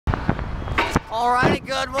Alrighty,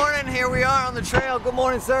 good morning. Here we are on the trail. Good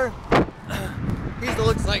morning, sir. He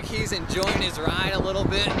looks like he's enjoying his ride a little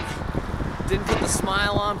bit. Didn't put the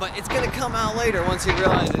smile on, but it's gonna come out later once he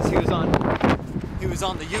realizes he was on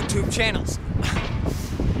the YouTube channels.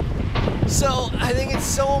 So I think it's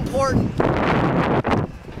so important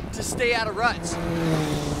to stay out of ruts,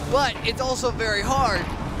 but it's also very hard.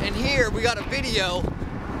 And here we got a video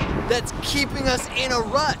that's keeping us in a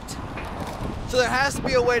rut. So there has to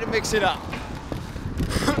be a way to mix it up.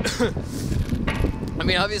 I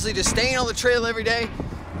mean, obviously just staying on the trail every day,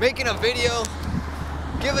 making a video,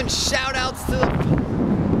 giving shout outs to the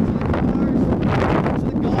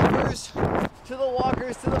golfers, to the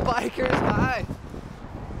walkers, to the bikers, hi,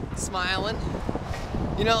 smiling.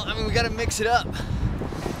 You know, I mean, we gotta mix it up.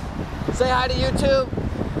 Say hi to YouTube.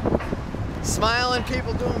 Smiling,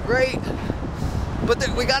 people doing great. But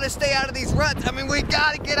we gotta stay out of these ruts. I mean, we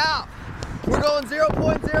gotta get out. We're going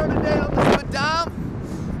 0.0 today on the Spadam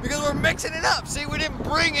because we're mixing it up. See, we didn't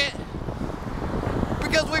bring it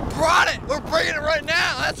because we brought it. We're bringing it right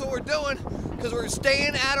now. That's what we're doing because we're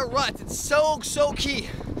staying out of ruts. It's so key.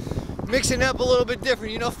 Mixing it up a little bit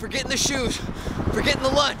different, you know, forgetting the shoes, forgetting the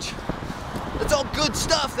lunch. It's all good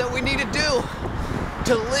stuff that we need to do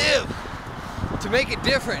to live, to make it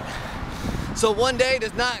different. So one day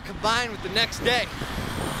does not combine with the next day.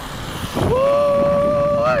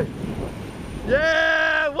 Woo!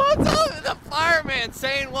 Yeah, what's up? The fireman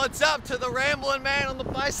saying what's up to the rambling man on the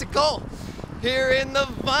bicycle here in the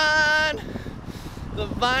vine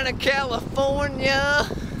of California,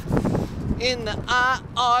 in the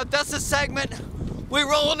IR. That's the segment. We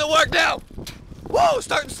rolling to work now. Whoa,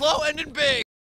 starting slow, ending big.